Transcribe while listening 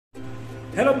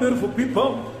Hello beautiful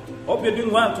people, hope you're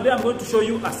doing well. Today I'm going to show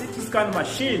you a CT scan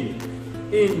machine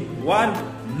in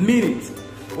 1 minute.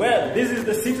 Well, this is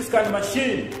the CT scan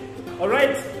machine.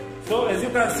 Alright, so as you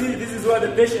can see, this is where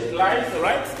the patient lies.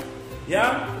 Alright,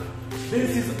 yeah,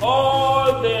 this is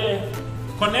all the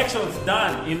connections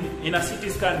done in a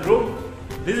CT scan room.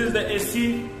 This is the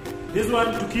AC, this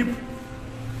one to keep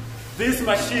this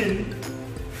machine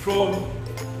from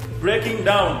breaking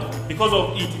down because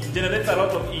of heat. It generates a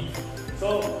lot of heat.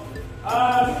 So,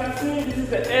 as you can see, this is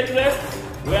the headrest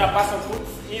where a person puts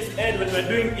his head when we're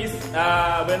doing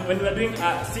when we're doing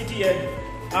a CT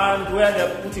head, and where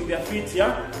they're putting their feet.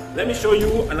 Yeah. Let me show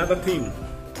you another thing.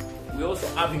 We're also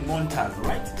having monitors,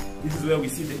 right? This is where we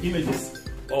see the images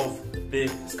of the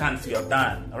scans we have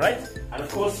done. All right. And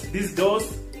of course, these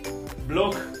doors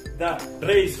block the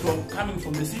rays from coming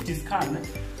from the CT scan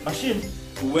machine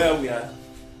to where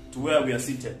we are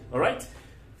seated. All right.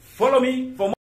 Follow me for more.